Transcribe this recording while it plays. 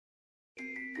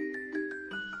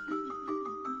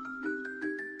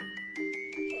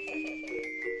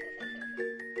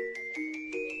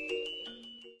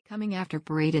Coming after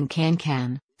Parade and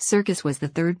Can-Can, Circus was the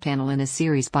third panel in a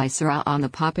series by Seurat on the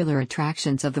popular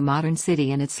attractions of the modern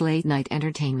city and its late-night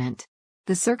entertainment.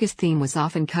 The circus theme was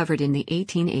often covered in the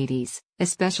 1880s,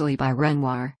 especially by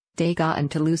Renoir, Degas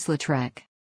and Toulouse-Lautrec.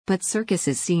 But circus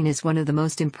is seen as one of the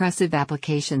most impressive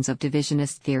applications of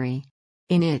divisionist theory.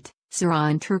 In it,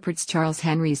 Seurat interprets Charles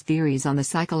Henry's theories on the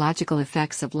psychological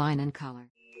effects of line and color.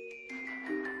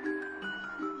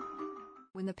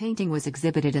 When the painting was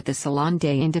exhibited at the Salon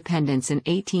des Indépendants in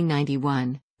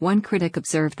 1891, one critic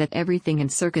observed that everything in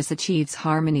circus achieves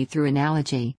harmony through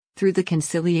analogy, through the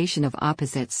conciliation of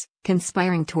opposites,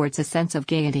 conspiring towards a sense of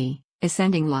gaiety,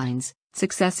 ascending lines,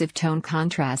 successive tone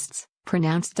contrasts,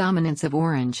 pronounced dominance of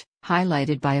orange,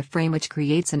 highlighted by a frame which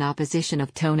creates an opposition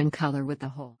of tone and color with the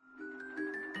whole.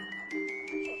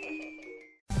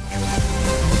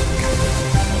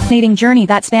 Fascinating journey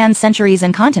that spans centuries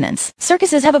and continents.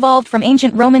 Circuses have evolved from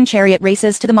ancient Roman chariot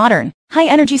races to the modern,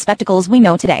 high-energy spectacles we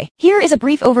know today. Here is a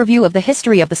brief overview of the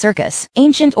history of the circus.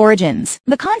 Ancient origins.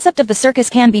 The concept of the circus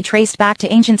can be traced back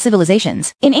to ancient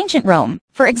civilizations. In ancient Rome,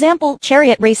 for example,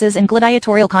 chariot races and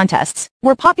gladiatorial contests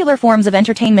were popular forms of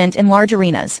entertainment in large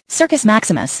arenas. Circus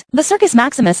Maximus. The Circus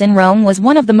Maximus in Rome was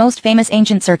one of the most famous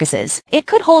ancient circuses. It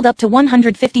could hold up to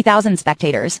 150,000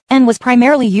 spectators, and was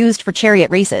primarily used for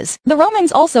chariot races. The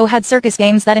Romans also had circus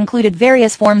games that included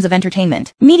various forms of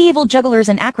entertainment. Medieval jugglers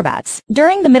and acrobats.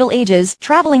 During the Middle Ages,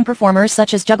 traveling performers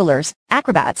such as jugglers,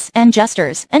 acrobats, and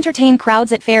jesters entertained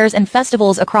crowds at fairs and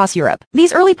festivals across Europe.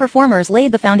 These early performers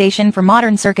laid the foundation for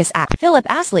modern circus act. Philip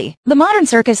Astley. The modern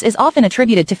circus is often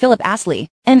attributed to Philip Astley,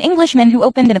 an Englishman who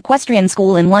opened an equestrian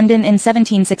school in London in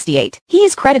 1768. He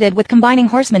is credited with combining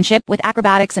horsemanship with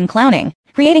acrobatics and clowning,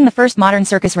 creating the first modern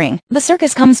circus ring. The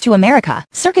circus comes to America.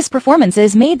 Circus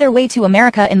performances made their way to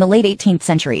America in the late 18th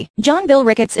century. John Bill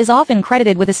Ricketts is often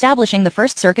credited with establishing the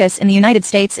first circus in the United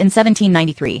States in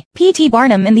 1793. P.T.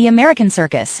 Barnum in the American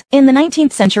circus. In the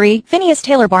 19th century, Phineas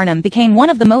Taylor Barnum became one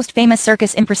of the most famous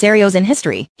circus impresarios in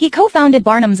history. He co-founded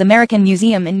Barnum's American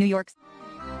Museum in New York.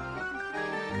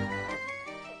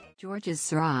 Georges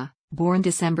Seurat, born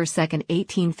December 2,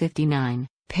 1859,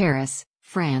 Paris,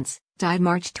 France, died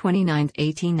March 29,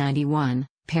 1891,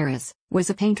 Paris, was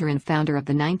a painter and founder of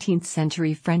the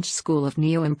 19th-century French school of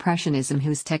Neo-Impressionism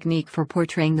whose technique for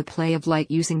portraying the play of light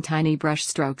using tiny brush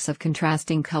strokes of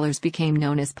contrasting colors became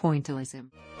known as pointillism.